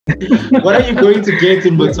What are you going to get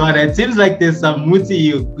in Botswana? It seems like there's some muti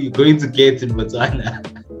you're going to get in Botswana.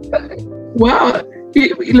 Well,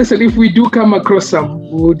 listen, if we do come across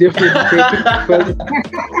some, we'll definitely take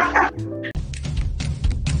it.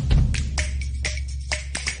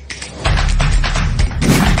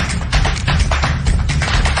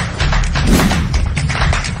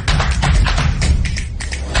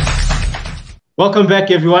 Welcome back,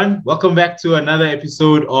 everyone. Welcome back to another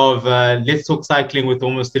episode of Let's Talk Cycling with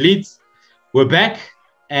Almost Elites. We're back,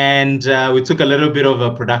 and we took a little bit of a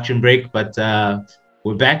production break, but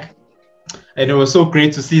we're back. And it was so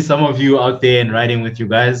great to see some of you out there and riding with you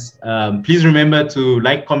guys. Please remember to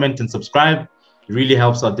like, comment, and subscribe. It really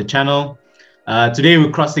helps out the channel. Today, we're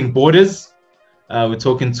crossing borders. We're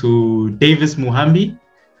talking to Davis Muhambi.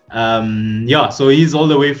 So he's all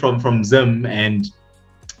the way from Zim, and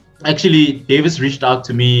actually, Davis reached out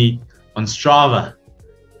to me on Strava,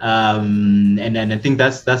 and I think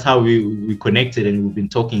that's how we connected, and we've been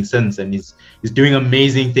talking since. And he's doing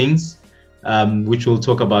amazing things, which we'll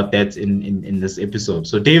talk about that in this episode.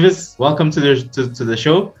 So, Davis, welcome to the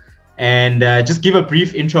show, and just give a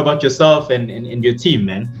brief intro about yourself and your team,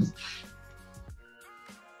 man.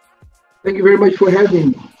 Thank you very much for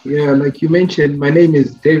having me. Yeah, like you mentioned, my name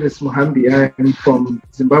is Davis Muhambi. I am from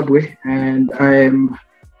Zimbabwe, and I am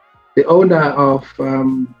the owner of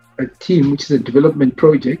a team, which is a development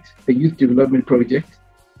project, a youth development project,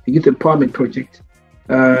 a youth empowerment project.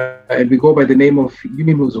 And we go by the name of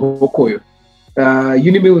Unimills Hokoyo.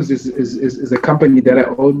 Unimills is a company that I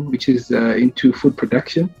own, which is into food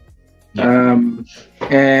production. And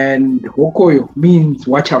Hokoyo means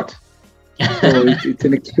watch out. So it's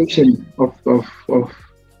an expression of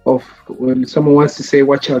when someone wants to say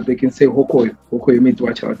watch out, they can say Hokoyo. Hokoyo means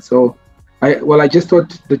watch out. So I just thought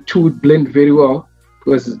the two would blend very well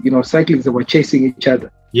because, cycling is about chasing each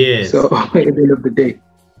other. Yes. So at the end of the day.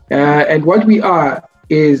 And what we are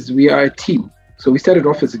is we are a team. So we started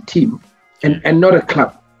off as a team and not a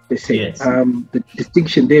club, they say. Yes. The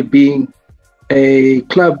distinction there being a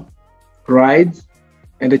club rides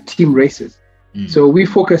and a team races. So we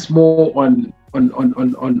focus more on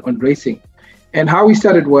racing. And how we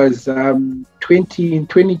started was in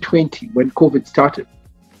 2020 when COVID started.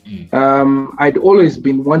 I'd always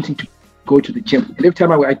been wanting to go to the gym. And every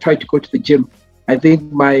time I tried to go to the gym, I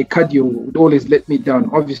think my cardio would always let me down.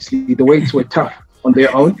 Obviously, the weights were tough on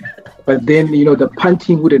their own, but then, the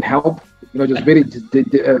punting wouldn't help. Just very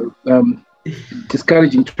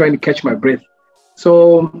discouraging trying to catch my breath.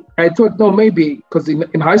 So I thought, no, maybe, because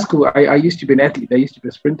in high school, I used to be an athlete. I used to be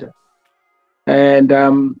a sprinter. And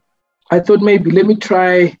I thought maybe let me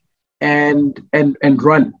try and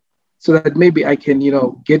run, so that maybe I can,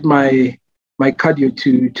 get my cardio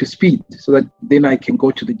to speed, so that then I can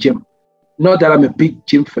go to the gym. Not that I'm a big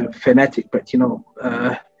gym fanatic, but,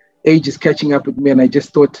 age is catching up with me, and I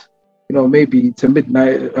just thought, maybe it's a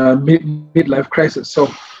midlife crisis. So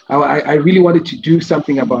I really wanted to do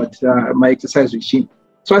something about my exercise regime.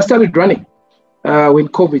 So I started running. When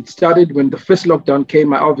COVID started, when the first lockdown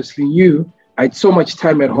came, I obviously knew I had so much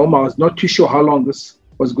time at home. I was not too sure how long this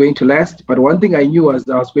was going to last, but one thing I knew was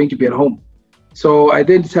that I was going to be at home. So I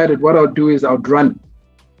then decided what I'll do is I'll run.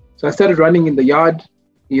 So I started running in the yard,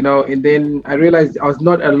 and then I realized I was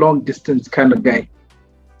not a long distance kind of guy.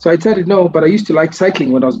 So I decided no, but I used to like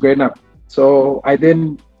cycling when I was growing up. So I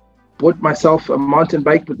then bought myself a mountain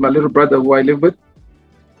bike with my little brother who I live with.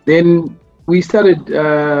 Then we started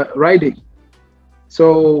riding.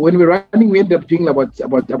 So when we were running, we ended up doing about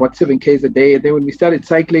 7Ks a day. And then when we started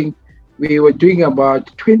cycling, we were doing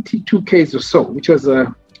about 22Ks or so, which was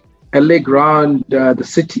a leg round the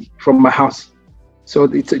city from my house. So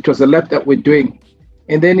it was a lap that we're doing.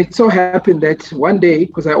 And then it so happened that one day,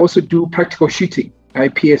 because I also do practical shooting,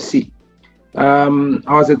 IPSC, I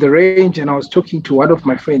was at the range and I was talking to one of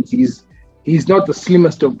my friends. He's not the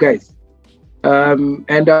slimmest of guys.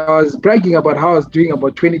 And I was bragging about how I was doing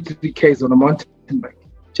about 23Ks on a mountain bike.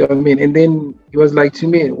 Do you know what I mean? And then he was like to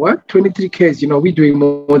me, what? 23Ks? We're doing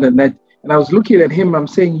more than that. And I was looking at him, I'm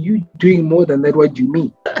saying, you doing more than that, what do you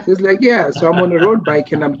mean? He's like, yeah, so I'm on a road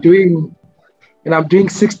bike and I'm doing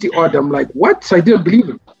 60 odd. I'm like, what? So I didn't believe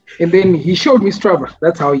him. And then he showed me Strava.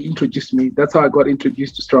 That's how he introduced me. That's how I got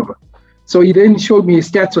introduced to Strava. So he then showed me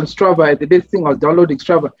his stats on Strava. The next thing I was downloading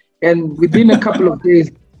Strava. And within a couple of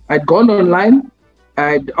days, I'd gone online.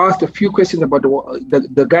 I'd asked a few questions about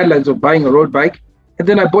the guidelines of buying a road bike. And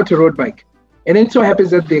then I bought a road bike. And then it so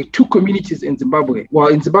happens that there are two communities in Zimbabwe. Well,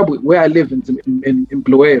 in Zimbabwe, where I live in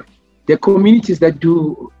Bulawayo, there are communities that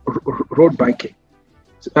do road biking.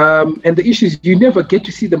 And the issue is you never get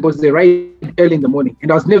to see them because they ride early in the morning.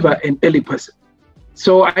 And I was never an early person.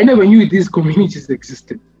 So I never knew these communities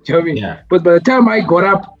existed. Do you know what I mean? Yeah. But by the time I got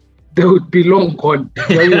up, they would be long gone.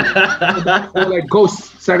 You know what I mean? Or like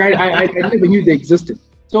ghosts. It's like I never knew they existed.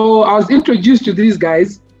 So I was introduced to these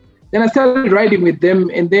guys. Then I started riding with them.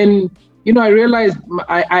 And then, you know, I realized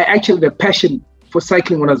I actually had a passion for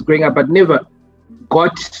cycling when I was growing up, but never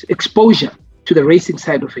got exposure to the racing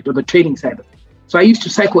side of it or the training side of it. So I used to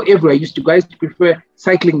cycle everywhere. I used to prefer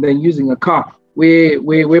cycling than using a car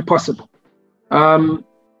where possible.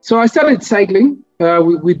 So I started cycling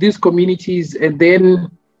with these communities, and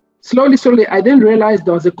then slowly, I then realized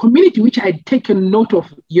there was a community which I had taken note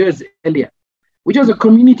of years earlier, which was a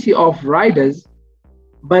community of riders,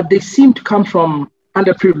 but they seemed to come from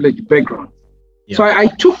underprivileged backgrounds. Yeah. So I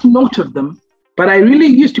took note of them, but I really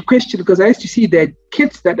used to question because I used to see their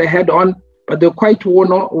kits that they had on, but they were quite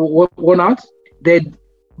worn out. They had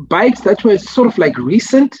bikes that were sort of like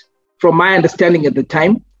recent from my understanding at the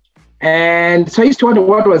time. And so I used to wonder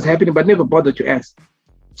what was happening, but never bothered to ask.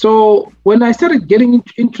 So when I started getting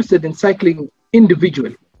interested in cycling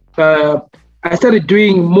individually, I started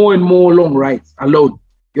doing more and more long rides alone.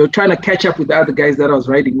 You're trying to catch up with the other guys that I was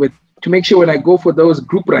riding with to make sure when I go for those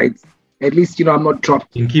group rides, at least, you know, I'm not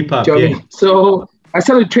dropped. You can keep up, yeah. I mean? So I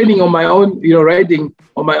started training on my own, you know, riding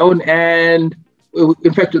on my own, and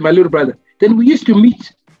in fact, with my little brother. Then we used to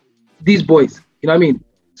meet these boys, you know what I mean?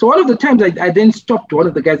 So one of the times I then stopped one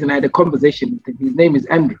of the guys and I had a conversation with him. His name is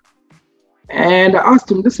Andrew. And I asked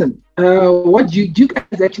him, listen, what do you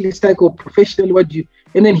guys actually cycle professionally? What do you?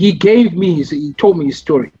 And then he told me his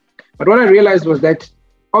story. But what I realized was that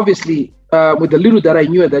obviously with the little that I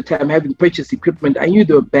knew at that time, having purchased equipment, I knew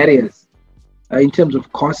there were barriers in terms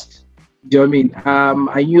of cost. Do you know what I mean?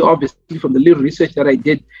 I knew obviously from the little research that I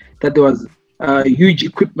did that there was huge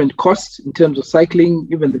equipment costs in terms of cycling.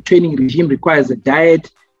 Even the training regime requires a diet.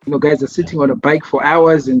 You know, guys are sitting on a bike for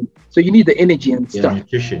hours, and so you need the energy and stuff.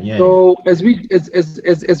 Nutrition, yeah. So as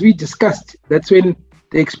we discussed, that's when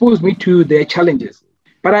they exposed me to their challenges.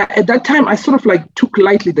 But at that time, I sort of like took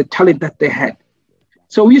lightly the talent that they had.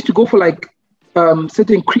 So we used to go for like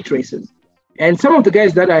certain crit races, and some of the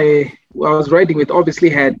guys that I was riding with obviously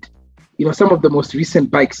had, you know, some of the most recent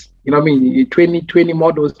bikes. You know what I mean? 2020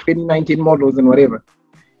 models, 2019 models, and whatever.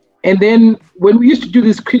 And then when we used to do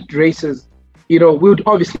these crit races, you know, we would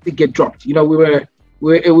obviously get dropped. You know, we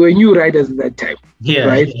were new riders at that time. Yeah.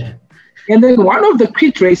 Right. Yeah. And then one of the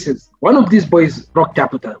crit races, one of these boys rocked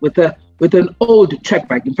up with an old track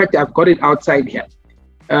bike. In fact, I've got it outside here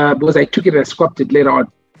because I took it and swapped it later on.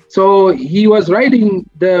 So he was riding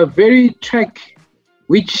the very track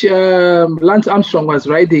which Lance Armstrong was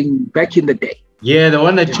riding back in the day. Yeah, the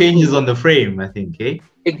one that changes on the frame, I think, eh?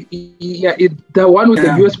 The one with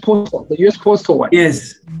the US Postal one.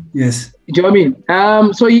 Yes. Do you know what I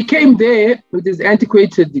mean? So he came there with his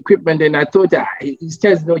antiquated equipment, and I thought, he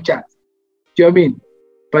stands no chance. Do you know what I mean?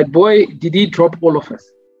 But boy, did he drop all of us.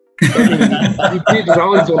 I mean, he did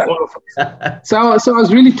rounds on all of us. So I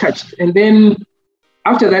was really touched. And then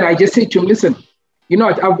after that, I just said to him, listen, you know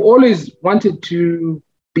what? I've always wanted to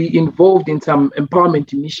be involved in some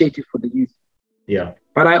empowerment initiative for the youth. Yeah.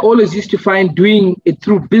 But I always used to find doing it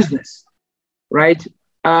through business, right?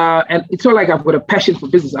 And it's not like I've got a passion for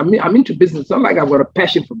business. I'm into business. It's not like I've got a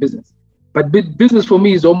passion for business. But business for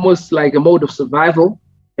me is almost like a mode of survival.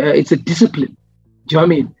 It's a discipline. Do you know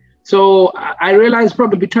what I mean? So I realized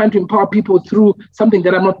probably trying to empower people through something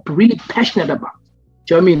that I'm not really passionate about,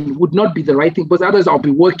 do you know what I mean, would not be the right thing, because others I'll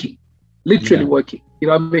be working, literally working. You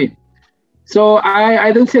know what I mean? So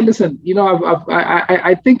I then said, listen, you know,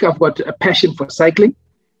 I think I've got a passion for cycling,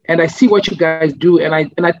 and I see what you guys do, and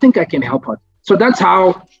I think I can help out. So that's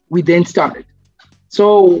how we then started.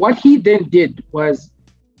 So what he then did was,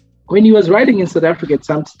 when he was riding in South Africa at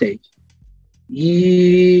some stage,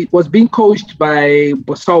 he was being coached by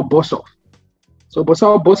Bosau Bosov. So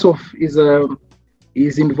Bosau Bosov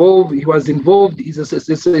is involved. He was involved. He's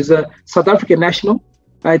a South African national.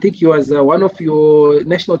 I think he was one of your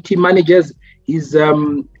national team managers. He's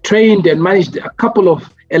trained and managed a couple of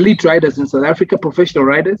elite riders in South Africa, professional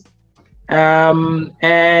riders.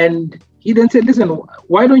 And he then said, listen,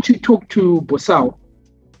 why don't you talk to Bosau?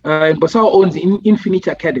 And Bosau owns Infinite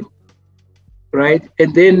Academy, right?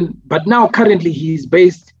 And then, but now currently he's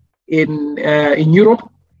based in Europe.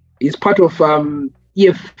 He's part of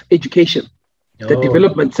EF Education, the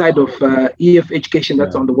development side of EF Education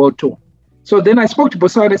that's on the world tour. So then I spoke to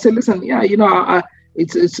Bosau and I said, listen, yeah, you know,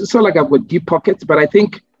 it's not like I've got deep pockets, but I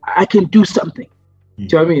think I can do something. Do you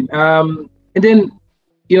know what I mean? And then,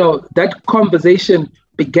 you know, that conversation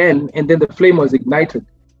began, and then the flame was ignited.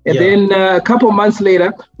 And then a couple of months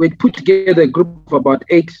later, we put together a group of about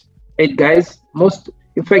eight guys.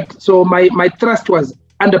 In fact, so my thrust was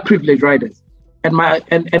underprivileged riders. and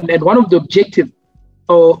one of the objectives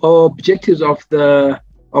of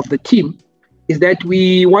the team is that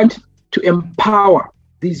we want to empower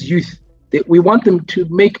these youth. We want them to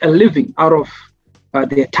make a living out of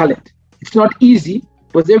their talent. It's not easy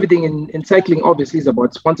because everything in cycling obviously is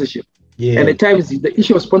about sponsorship. Yeah. And at times the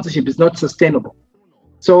issue of sponsorship is not sustainable.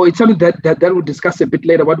 So it's something that we'll discuss a bit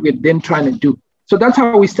later, what we're then trying to do. So that's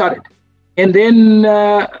how we started. And then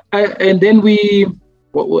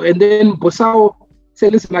Bosao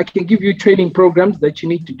said, listen, I can give you training programs that you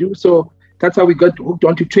need to do. So that's how we got hooked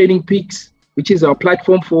onto Training Peaks, which is our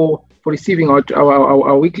platform for receiving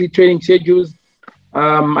our weekly training schedules.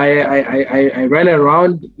 I ran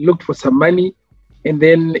around, looked for some money, and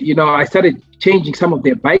then, I started changing some of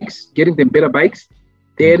their bikes, getting them better bikes.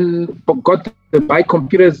 Then got the bike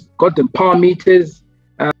computers, got them power meters,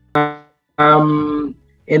 and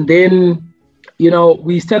then,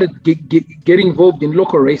 we started getting involved in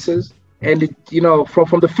local races. And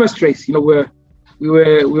from the first race, we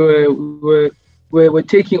were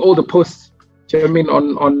taking all the posts, on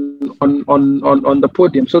the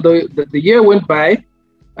podium. So the year went by,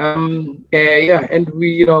 and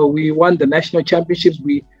we won the national championships.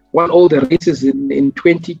 We won all the races in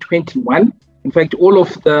 2021. In fact, all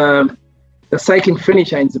of the cycling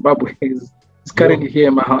finisher in Zimbabwe is currently here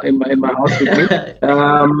in my house with me.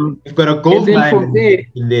 You've got a gold mine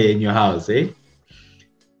in your house, eh?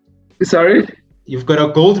 Sorry? You've got a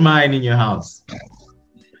gold mine in your house.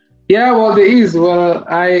 Yeah, well, there is. Well,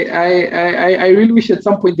 I really wish at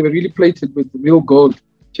some point they were really plated with real gold.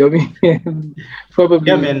 Do you know what I mean? Probably.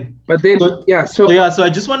 Yeah, man. But then, So I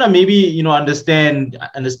just want to maybe, understand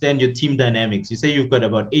your team dynamics. You say you've got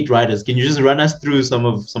about 8 riders. Can you just run us through some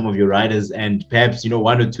of your riders and perhaps,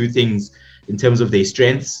 1 or 2 things in terms of their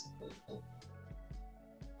strengths?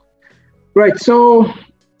 Right. So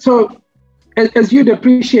as you'd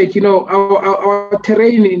appreciate, our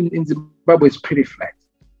terrain in Zimbabwe is pretty flat.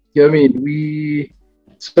 You know what I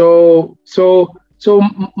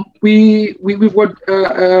mean? We've got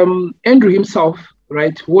Andrew himself,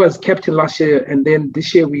 right, who was captain last year, and then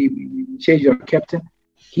this year we changed our captain.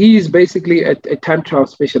 He is basically a time trial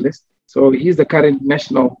specialist, so he's the current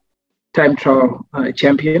national time trial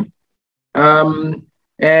champion.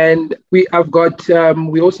 And we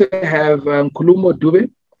also have Nkulumo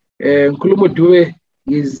Dube. Nkulumo Dube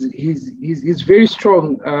is very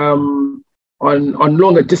strong on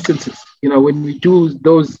longer distances. When we do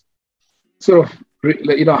those sort of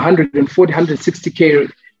 140,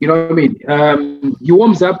 160K, you know what I mean? He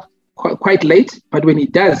warms up quite late, but when he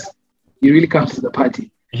does, he really comes to the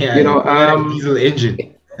party. Yeah, diesel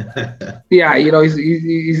engine. Yeah,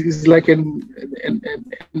 he's like an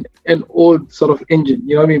old sort of engine,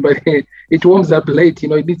 you know what I mean? But it warms up late,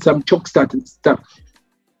 it needs some choke start and stuff.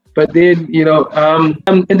 But then,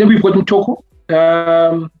 and then we've got Mtoko.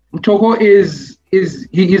 Mtoko is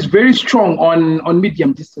very strong on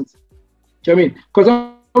medium distance. Do you know what I mean? Because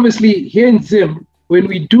obviously here in Zim, when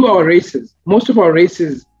we do our races, most of our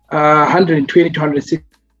races are 120 to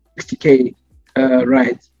 160K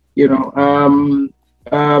rides, and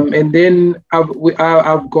then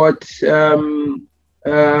I've got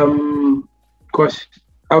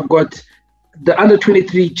the under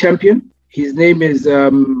 23 champion. His name is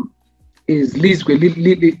Lizwe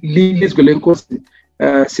Lenkosi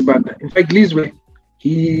Sibanda. In fact, Lizwe,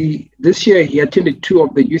 this year he attended 2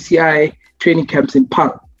 of the UCI training camps in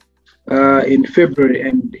Paarl in February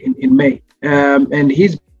and in May, and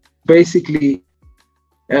he's basically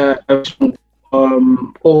a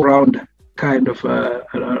all-round kind of a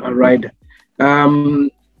rider. I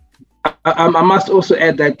must also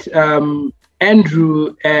add that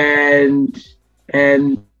Andrew and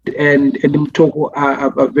Mtoko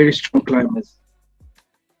are very strong climbers.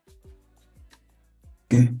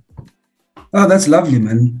 Okay. Oh, that's lovely,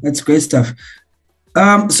 man. That's great stuff.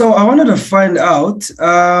 So I wanted to find out,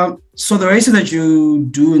 so the races that you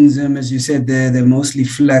do in Zim, as you said, they're mostly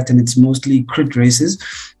flat and it's mostly crit races.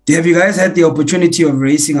 Have you guys had the opportunity of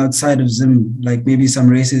racing outside of Zim, like maybe some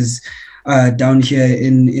races down here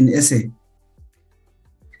in SA?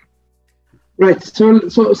 Right. So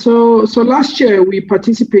last year we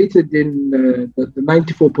participated in the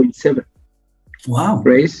 94.7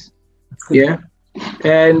 race. Yeah.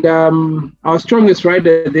 And our strongest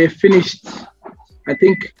rider, they finished, I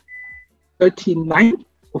think, 39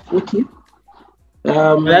 or 40.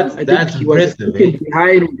 That's impressive.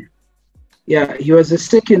 He was a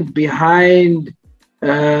second behind.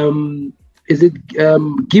 Is it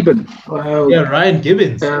Gibbon? Ryan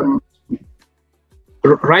Gibbons.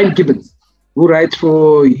 Ryan Gibbons, who rides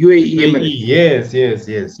for UAE. Yes.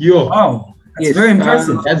 Wow, that's very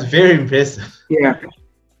impressive. That's very impressive. Yeah.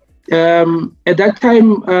 at that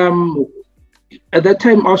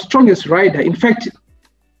time, our strongest rider, in fact,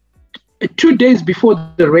 2 days before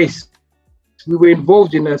the race, we were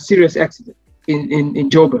involved in a serious accident in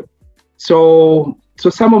Joburg. So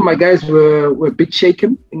some of my guys were a bit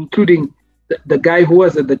shaken, including the guy who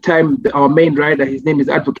was at the time our main rider. His name is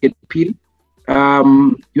Advocate Peel.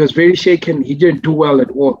 He was very shaken. He didn't do well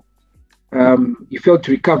at all. He failed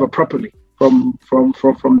to recover properly from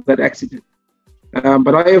that accident.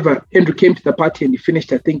 But however, Andrew came to the party and he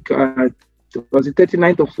finished, I think, was it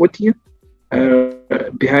 39th or 40th,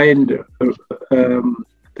 behind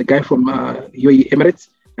the guy from UAE Emirates.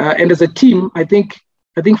 And as a team, I think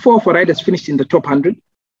 4 of our riders finished in the top 100.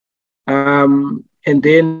 And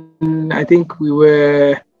then I think we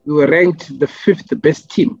were ranked the 5th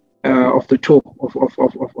best team of the tour of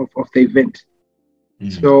the event.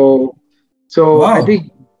 So wow. I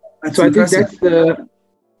think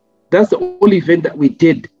that's the only event that we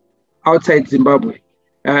did outside Zimbabwe.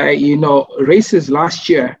 Races last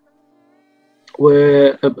year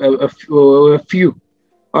were a few,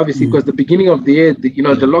 obviously, because the beginning of the year, the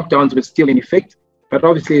lockdowns were still in effect. But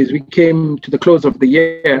obviously, as we came to the close of the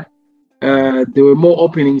year, there were more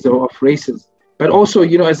openings of races. But also,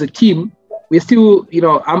 as a team, we're still,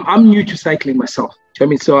 I'm new to cycling myself. I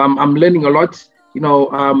mean, so I'm learning a lot.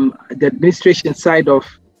 The administration side of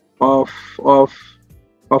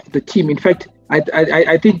the team. In fact,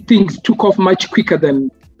 I think things took off much quicker than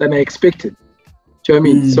I expected. Do you know what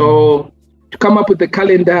I mean? So to come up with the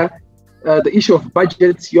calendar, the issue of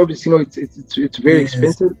budgets, you obviously know it's very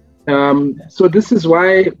expensive. So this is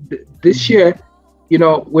why this year,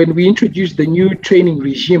 when we introduced the new training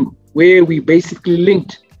regime, where we basically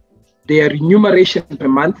linked their remuneration per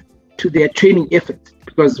month to their training effort,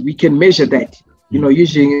 because we can measure that,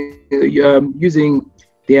 using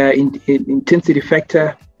their intensity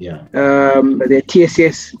factor, their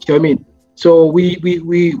TSS. Do you know what I mean? So we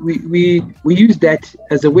use that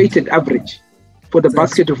as a weighted average for the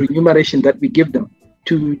basket of remuneration that we give them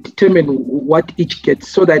to determine what each gets,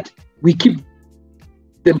 so that we keep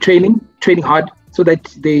them training hard, so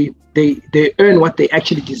that they earn what they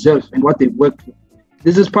actually deserve and what they worked for.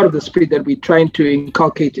 This is part of the spirit that we're trying to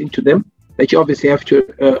inculcate into them, that you obviously have to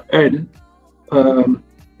earn.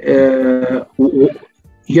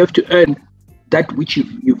 You have to earn that which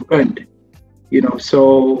you've earned,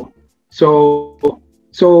 So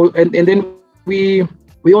and then we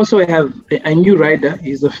also have a new rider.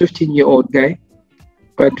 He's a 15-year-old guy,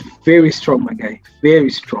 but very strong, my guy. Very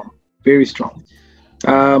strong.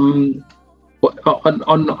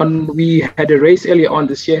 We had a race earlier on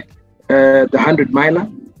this year, the 100-miler.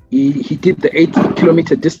 He did the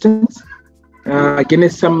 80-kilometer distance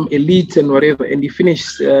against some elites and whatever, and he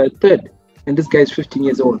finished third. And this guy is 15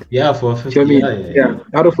 years old. Yeah, for 15. Yeah,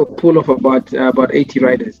 out of a pool of about 80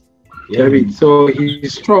 riders. Yeah. So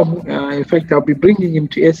he's strong. In fact, I'll be bringing him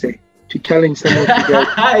to SA to challenge some of you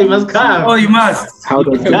guys. He must come. Oh, you must. How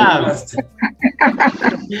does he must?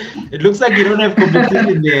 It looks like you don't have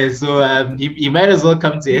competition there, so he might as well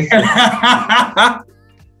come to SA.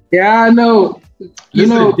 Yeah, no.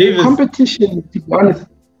 Davis. Competition, to be honest.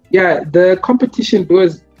 Yeah, the competition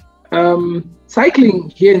was cycling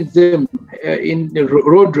here in Zim, in the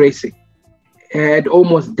road racing, had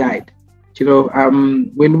almost died.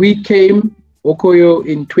 When we came, Hokoyo,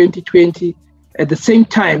 in 2020, at the same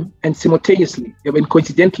time and simultaneously,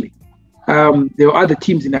 coincidentally, there were other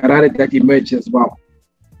teams in Harare that emerged as well.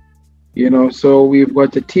 So we've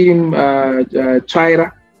got a team,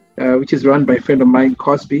 Chaira, which is run by a friend of mine,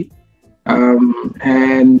 Cosby.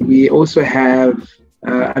 And we also have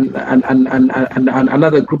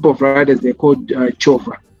another group of riders. They're called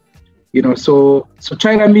Chova. So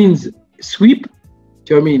Chaira means sweep.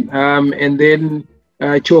 Do you know what I mean? And then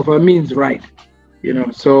Chova means ride.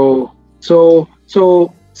 So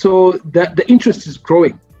the interest is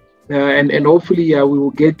growing, and hopefully we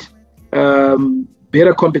will get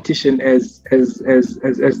better competition as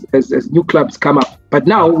new clubs come up. But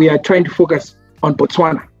now we are trying to focus on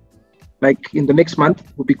Botswana. Like in the next month,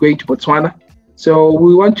 we'll be going to Botswana. So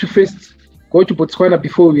we want to first go to Botswana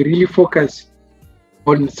before we really focus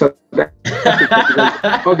on South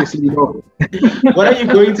Africa. Obviously, What are you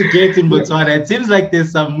going to get in Botswana? It seems like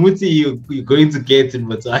there's some muti you're going to get in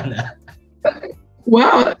Botswana.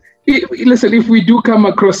 Well, listen, if we do come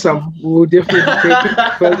across some, we'll definitely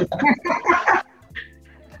take it.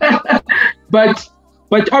 But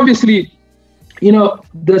obviously,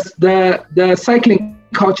 the cycling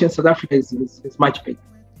culture in South Africa is much bigger.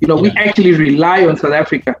 We actually rely on South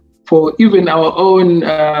Africa for even our own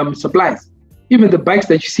supplies. Even the bikes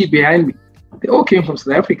that you see behind me, they all came from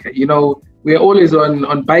South Africa. We're always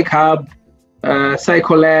on Bike Hub.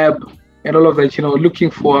 Cycle Lab, and all of that.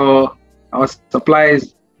 Looking for our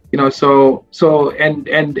supplies. And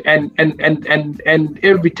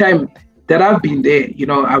every time that I've been there,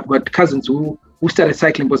 I've got cousins who started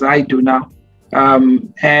cycling because I do now.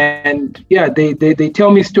 And yeah, they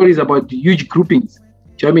tell me stories about huge groupings.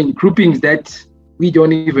 Do you know what I mean? Groupings that we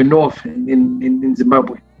don't even know of in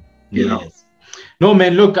Zimbabwe. Yes. No,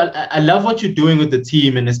 man, look, I love what you're doing with the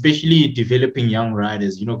team, and especially developing young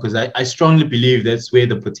riders, because I strongly believe that's where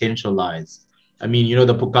the potential lies. I mean,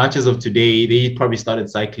 the Pogachars of today, they probably started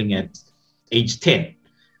cycling at age 10.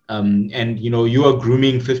 And, you are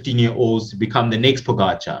grooming 15-year-olds to become the next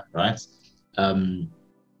Pogacar, right?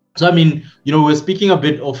 So, I mean, we're speaking a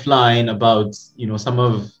bit offline about,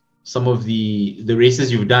 some of the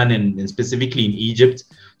races you've done, and specifically in Egypt.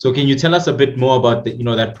 So can you tell us a bit more about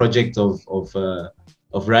that project of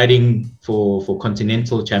riding for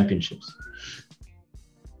continental championships?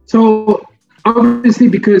 So obviously,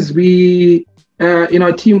 because we in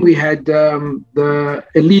our team we had the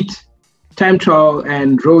elite time trial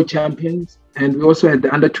and road champions, and we also had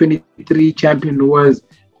the under 23 champion who was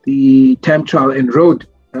the time trial and road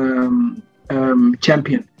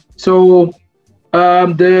champion. So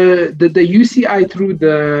the UCI through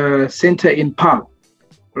the center in Palm,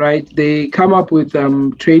 right? They come up with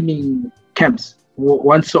training camps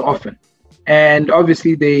once so often, and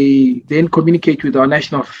obviously they then communicate with our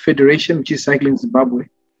national federation, which is Cycling Zimbabwe,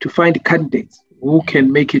 to find candidates who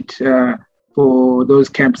can make it for those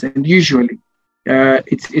camps. And usually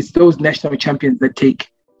it's those national champions that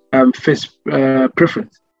take first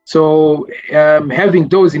preference. So having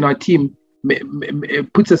those in our team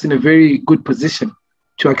puts us in a very good position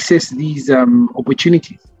to access these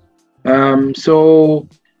opportunities. So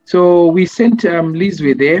we sent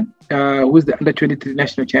Lizwe there, who's the under 23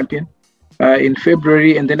 national champion, in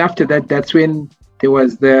February, and then after that, that's when there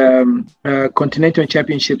was the continental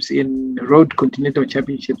championships road continental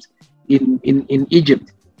championships in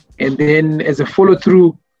Egypt, and then as a follow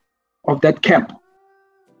through of that camp,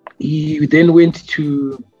 he then went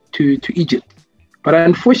to Egypt. But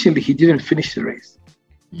unfortunately, he didn't finish the race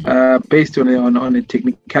based on a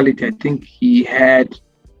technicality. I think he had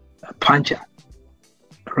a puncture,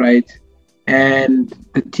 right? And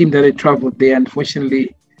the team that had traveled there,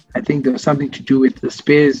 unfortunately, I think there was something to do with the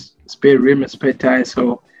spare rim and spare tire.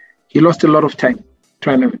 So he lost a lot of time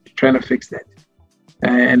trying to fix that.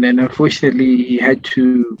 And then unfortunately, they had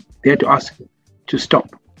to ask him to stop.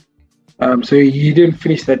 So he didn't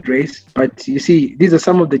finish that race. But you see, these are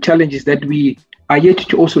some of the challenges that we are yet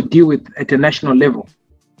to also deal with at a national level.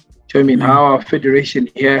 So I mean, how our federation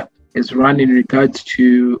here is run in regards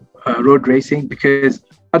to road racing, because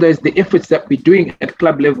otherwise the efforts that we're doing at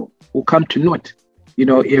club level will come to naught,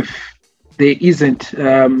 if there isn't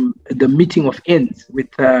the meeting of ends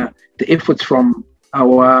with the efforts from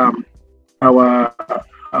our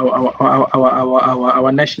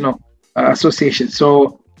national association.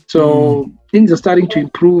 So things are starting to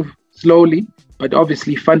improve slowly, but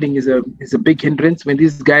obviously funding is a big hindrance. When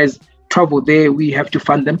these guys travel there, we have to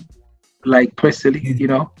fund them, like personally,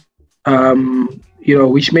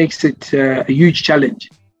 which makes it a huge challenge,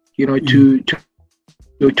 to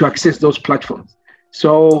access those platforms.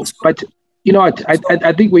 So, but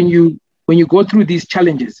I think when you go through these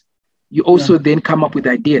challenges, you also then come up with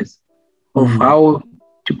ideas of how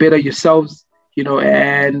to better yourselves,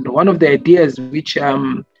 and one of the ideas which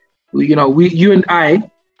you and I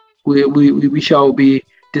we shall be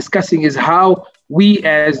discussing is how we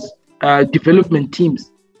as development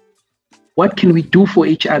teams, what can we do for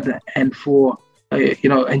each other and for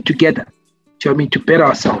and together, to better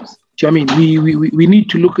ourselves. We need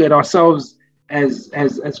to look at ourselves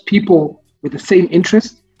as people with the same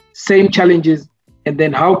interests, same challenges, and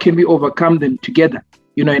then how can we overcome them together,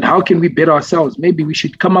 and how can we better ourselves. Maybe we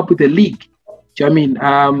should come up with a league,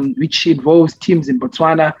 which involves teams in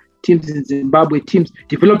Botswana, teams in Zimbabwe,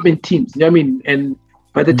 development teams, and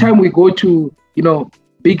by the time we go to,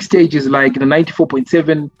 big stages like the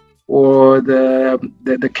 94.7 or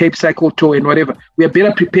the Cape Cycle Tour and whatever, we are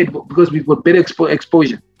better prepared because we've got better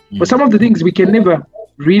exposure. But some of the things we can never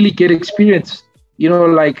really get experience,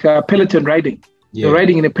 like peloton riding,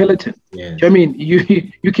 riding in a peloton. Yes.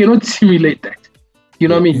 You cannot simulate that. You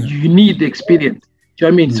need the experience.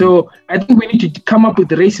 So I think we need to come up with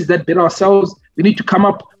the races that better ourselves. We need to come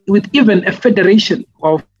up with even a federation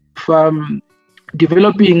of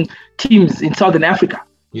developing teams in Southern Africa.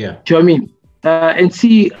 Yeah. Do you know what I mean? And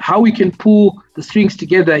see how we can pull the strings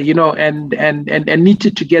together, and knit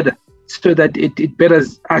it together so that it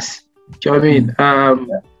betters us. Do you know what I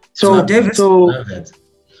mean? So David,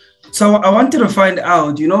 so I wanted to find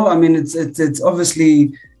out, it's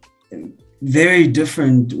obviously very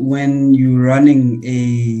different when you're running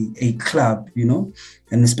a club, you know,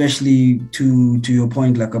 and especially to your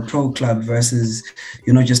point, like a pro club versus,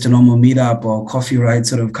 you know, just a normal meetup or coffee ride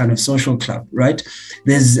sort of kind of social club, right?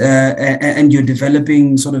 There's and you're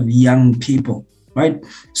developing sort of young people, right?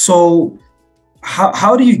 So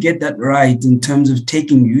how do you get that right in terms of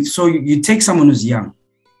taking youth? So you take someone who's young,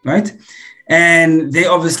 right? And they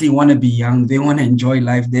obviously want to be young. They want to enjoy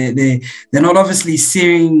life. They're not obviously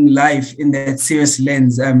seeing life in that serious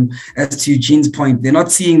lens. As to Eugene's point, they're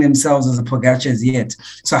not seeing themselves as a Pogachas yet.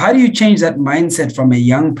 So how do you change that mindset from a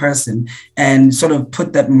young person and sort of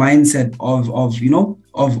put that mindset of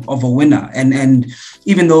a winner? And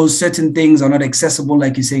even though certain things are not accessible,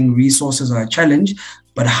 like you're saying, resources are a challenge,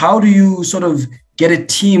 but how do you sort of get a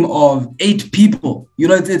team of 8 people? You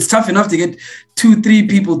know, it's tough enough to get 2-3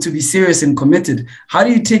 people to be serious and committed. How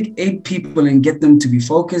do you take 8 people and get them to be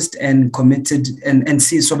focused and committed and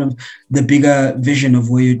see sort of the bigger vision of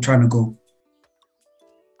where you're trying to go?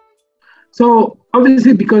 So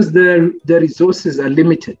obviously, because the resources are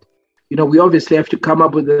limited, you know, we obviously have to come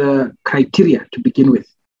up with a criteria to begin with.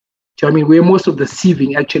 Do you know what I mean? Where most of the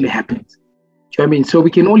sieving actually happens. Do you know what I mean? So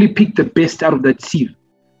we can only pick the best out of that sieve. Do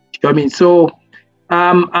you know what I mean? So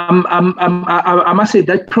I must say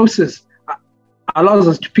that process allows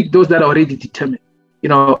us to pick those that are already determined. You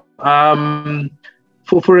know,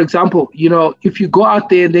 for example, you know, if you go out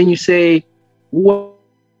there and then you say, who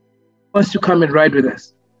wants to come and ride with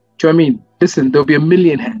us? Do you know what I mean? Listen, there'll be a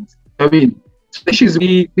million hands. I mean,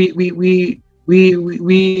 especially we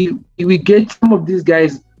get some of these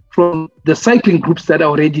guys from the cycling groups that are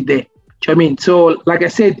already there. Do you know what I mean? So, like I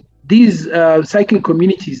said, these cycling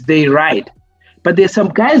communities, they ride. But there's some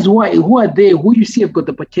guys who are there, who you see have got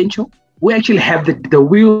the potential, who actually have the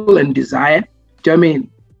will and desire. Do you know what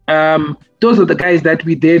I mean? Those are the guys that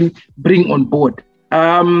we then bring on board.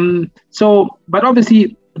 But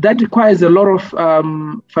obviously, that requires a lot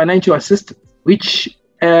of financial assistance, which,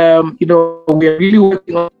 you know, we are really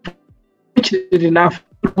working on. Fortunate enough,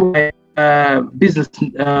 business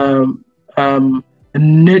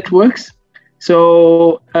networks.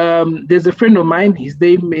 So there's a friend of mine, his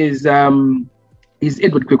name is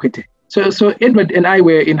Edward Kwekwete. So Edward and I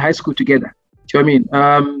were in high school together. Do you know what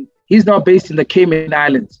I mean? He's now based in the Cayman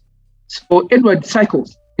Islands. So Edward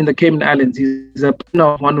cycles in the Cayman Islands. He's a partner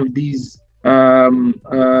of one of these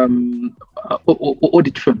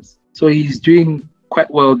audit firms. So he's doing quite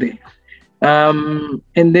well there. And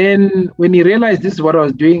then when he realized this is what I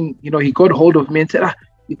was doing, you know, he got hold of me and said,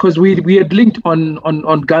 because we had linked on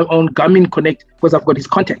Garmin Connect, because I've got his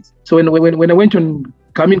contacts. So when I went on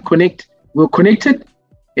Garmin Connect, we were connected,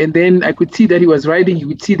 and then I could see that he was riding. He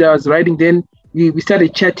would see that I was riding. Then we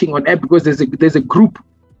started chatting on app, because there's a group,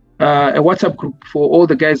 a WhatsApp group for all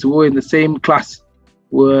the guys who were in the same class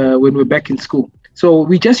when we were back in school. So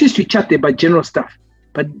we just used to chat there about general stuff.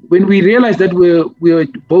 But when we realized that we were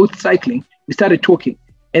both cycling, we started talking,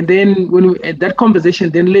 and then that conversation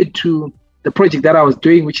then led to the project that I was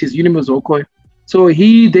doing, which is Unimills Hokoyo. So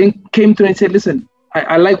he then came through and said, listen,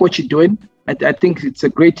 I like what you're doing. I think it's a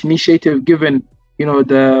great initiative, given, you know,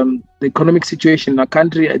 the economic situation in our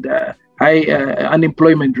country, the high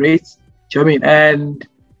unemployment rates. Do you know what I mean?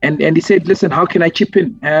 And he said, listen, how can I chip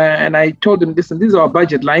in? And I told him, listen, these are our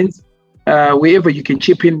budget lines. Wherever you can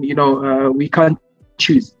chip in, you know, we can't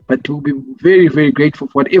choose, but we'll be very, very grateful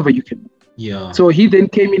for whatever you can. Yeah. So he then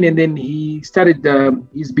came in, and then he started,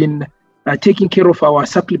 he's been taking care of our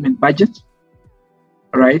supplement budget,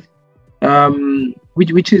 right?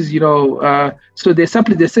 Which is, you know, so there's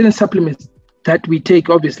certain supplements that we take,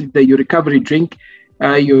 obviously, your recovery drink,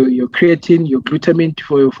 your creatine, your glutamine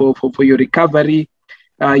for your recovery,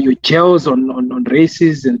 your gels on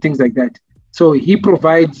races and things like that. So he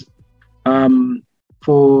provides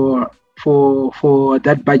for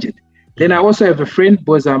that budget. Then I also have a friend,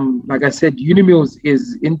 because like I said, Unimills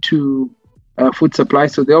is into food supply,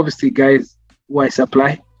 so they're obviously guys who I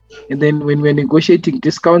supply. And then when we're negotiating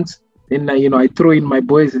discounts, then you know, I throw in my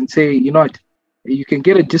boys and say, you know what, you can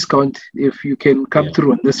get a discount if you can come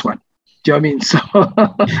through on this one. Do you know what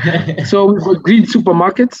I mean? So we've got Green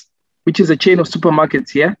Supermarkets, which is a chain of supermarkets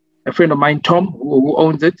here. A friend of mine, Tom, who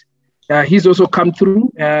owns it, he's also come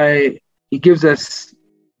through. He gives us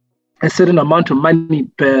a certain amount of money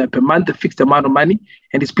per month, a fixed amount of money,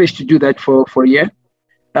 and he's pledged to do that for a year.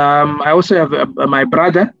 I also have my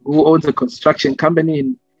brother, who owns a construction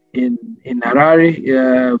company in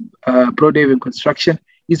Harare, Broadhaven Construction.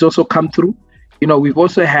 He's also come through. You know, we've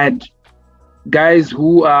also had guys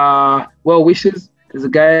who are well wishers. There's a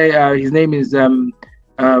guy, his name is Denzel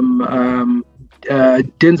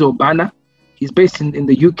Bana. He's based in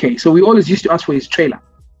the UK. So we always used to ask for his trailer.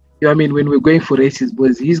 You know what I mean? When we're going for races,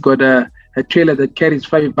 because he's got a trailer that carries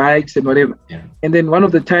 5 bikes and whatever. Yeah. And then one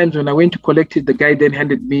of the times when I went to collect it, the guy then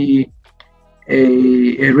handed me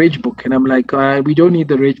a reg book, and I'm like, we don't need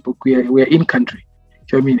the reg book. We are in country.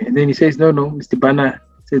 Do you know what I mean? And then he says, no, Mr. Bana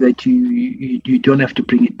said that you don't have to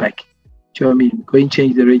bring it back. Do you know what I mean? Go and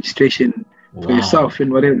change the registration for yourself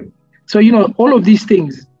and whatever. So, you know, all of these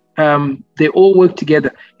things, they all work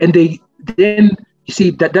together, and then you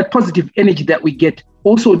see that positive energy that we get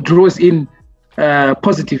also draws in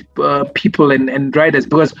positive people and riders,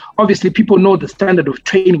 because obviously people know the standard of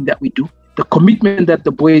training that we do, the commitment that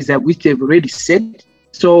the boys have, which they've already set.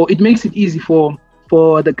 So it makes it easy for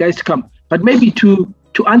the guys to come. But maybe to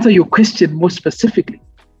answer your question more specifically,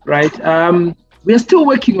 right? We are still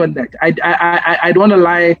working on that. I don't want to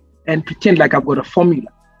lie and pretend like I've got a formula,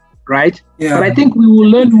 right? Yeah. But I think we will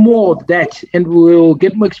learn more of that, and we will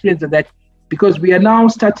get more experience of that, because we are now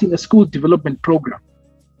starting a school development program.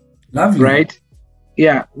 Lovely. Right?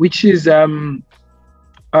 Yeah, which is we're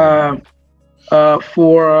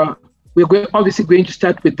obviously going to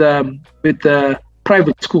start with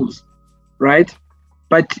private schools, right?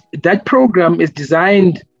 But that program is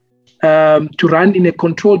designed to run in a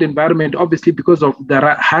controlled environment, obviously because of the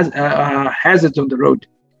hazards on the road,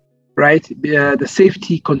 right? The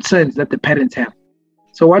safety concerns that the parents have.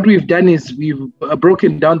 So what we've done is we've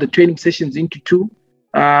broken down the training sessions into 2.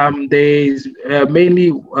 There's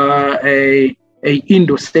mainly a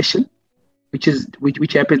indoor session, which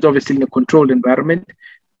happens obviously in a controlled environment,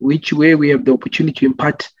 where we have the opportunity to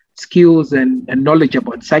impart skills and knowledge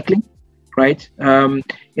about cycling, right? And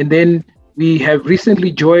then we have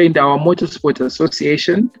recently joined our Motorsport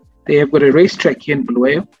Association. They have got a racetrack here in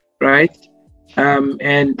Bulawayo, right?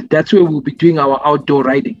 And that's where we'll be doing our outdoor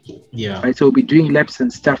riding. Yeah. Right. So we'll be doing laps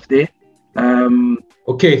and stuff there.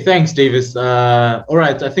 Okay. Thanks, Davis. All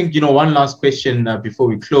right. I think, one last question before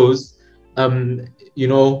we close.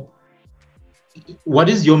 What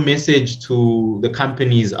is your message to the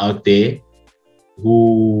companies out there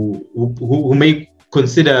who may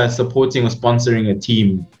consider supporting or sponsoring a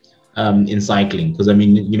team in cycling? Because, I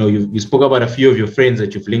mean, you spoke about a few of your friends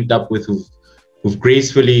that you've linked up with who've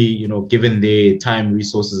gracefully, given their time,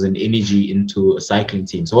 resources, and energy into a cycling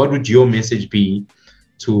team. So what would your message be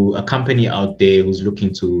to a company out there who's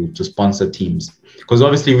looking to sponsor teams? Because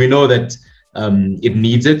obviously we know that it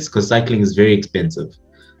needs it, because cycling is very expensive.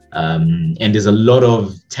 And there's a lot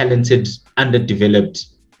of talented, underdeveloped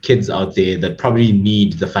kids out there that probably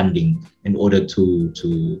need the funding in order to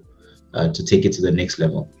take it to the next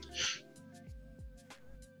level.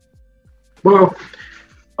 Well,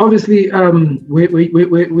 obviously,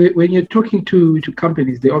 when you're talking to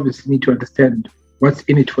companies, they obviously need to understand what's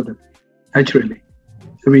in it for them, naturally.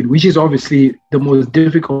 I mean, which is obviously the most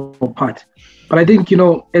difficult part. But I think,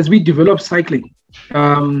 as we develop cycling,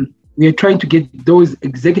 we are trying to get those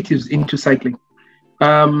executives into cycling.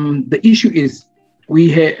 The issue is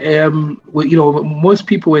most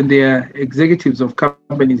people, when they are executives of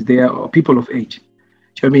companies, they are people of age.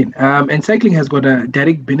 Do you know what I mean? And cycling has got a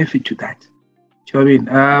direct benefit to that. Do you know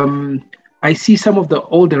what I mean? I see some of the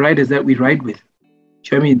older riders that we ride with. Do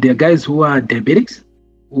you know what I mean? They're guys who are diabetics,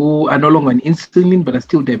 who are no longer on insulin, but are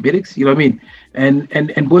still diabetics. You know what I mean?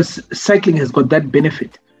 And both cycling has got that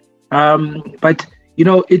benefit. But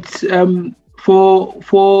it's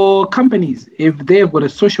for companies, if they have got a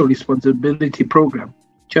social responsibility program.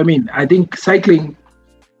 Do you know what I mean? I think cycling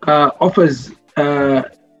offers a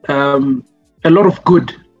lot of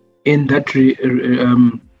good in that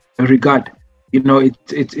regard.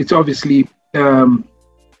 It's obviously a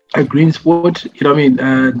green sport. You know what I mean?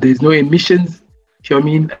 There's no emissions. You know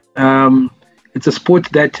what I mean? It's a sport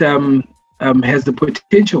that has the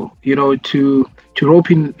potential, to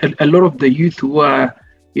rope in a lot of the youth who are,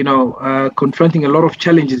 confronting a lot of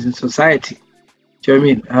challenges in society. Do you know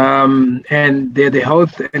what I mean? And they're the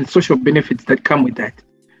health and social benefits that come with that.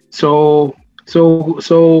 So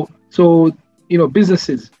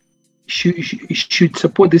businesses should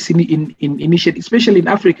support this in initiative, especially in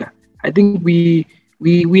Africa. I think we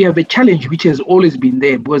have a challenge which has always been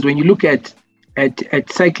there, because when you look at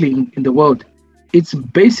cycling in the world, it's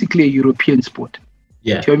basically a European sport.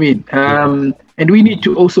 Yeah. Do you know what I mean? And we need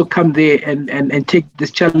to also come there and take this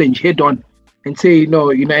challenge head on and say,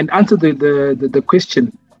 and answer the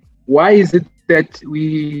question, why is it that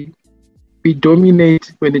we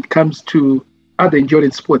dominate when it comes to other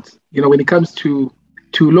endurance sports? When it comes to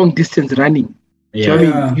long distance running. Yeah. Do you know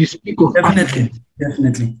what I mean? You speak of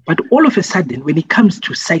Definitely. But all of a sudden, when it comes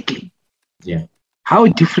to cycling, yeah, how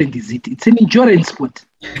different is it? It's an endurance sport.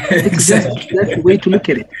 Exactly. That's the way to look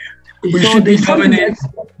at it. We should be dominant.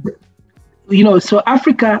 So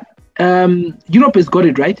Africa Europe has got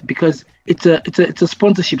it right because it's a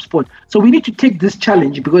sponsorship sport. So we need to take this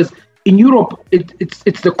challenge because in Europe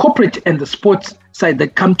it's the corporate and the sports side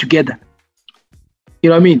that come together. You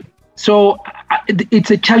know what I mean? So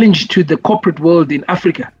it's a challenge to the corporate world in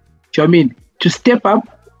Africa. Do you know what I mean? To step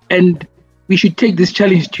up, and we should take this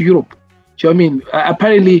challenge to Europe. Do you know what I mean?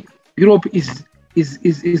 Apparently, Europe is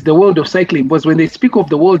the world of cycling, because when they speak of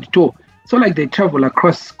the world tour, it's not like they travel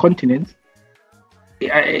across continents.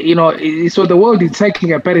 So the world in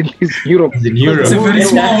cycling apparently is Europe. It's in Europe. It's a very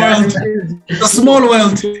small world. It's a small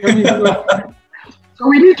world. So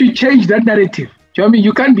we need to change that narrative. Do you know what I mean?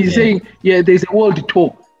 You can't be saying, there's a world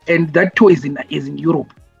tour and that tour is in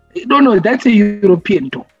Europe. No, that's a European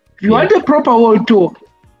tour. If you want a proper world tour,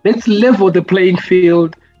 let's level the playing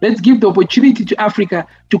field. Let's give the opportunity to Africa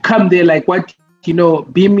to come there, like what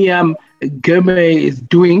Birmingham, Germany is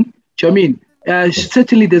doing. Do you know what I mean?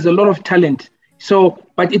 Certainly, there's a lot of talent. So,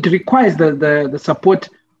 but it requires the support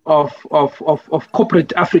of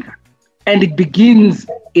corporate Africa, and it begins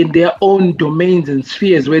in their own domains and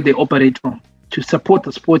spheres where they operate from to support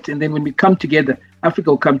the sport. And then when we come together,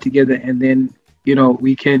 Africa will come together, and then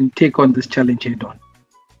we can take on this challenge head on.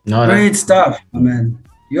 Great stuff, man.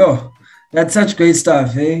 Yo, that's such great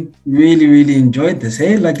stuff, eh? Really, really enjoyed this,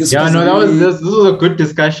 hey? Like this. Yeah, this was a good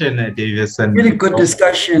discussion, Davis, and really good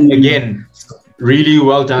discussion. Again, really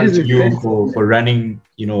well done to you for running,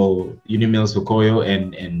 Unimills Hokoyo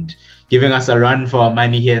and giving us a run for our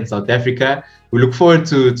money here in South Africa. We look forward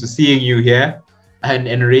to seeing you here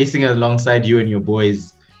and racing alongside you and your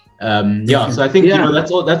boys. So I think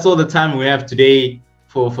that's all the time we have today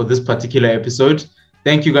for this particular episode.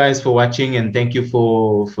 Thank you guys for watching, and thank you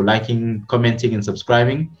for liking, commenting, and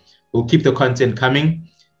subscribing. We'll keep the content coming.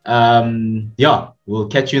 We'll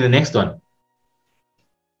catch you in the next one.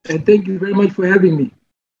 And thank you very much for having me.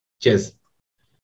 Cheers.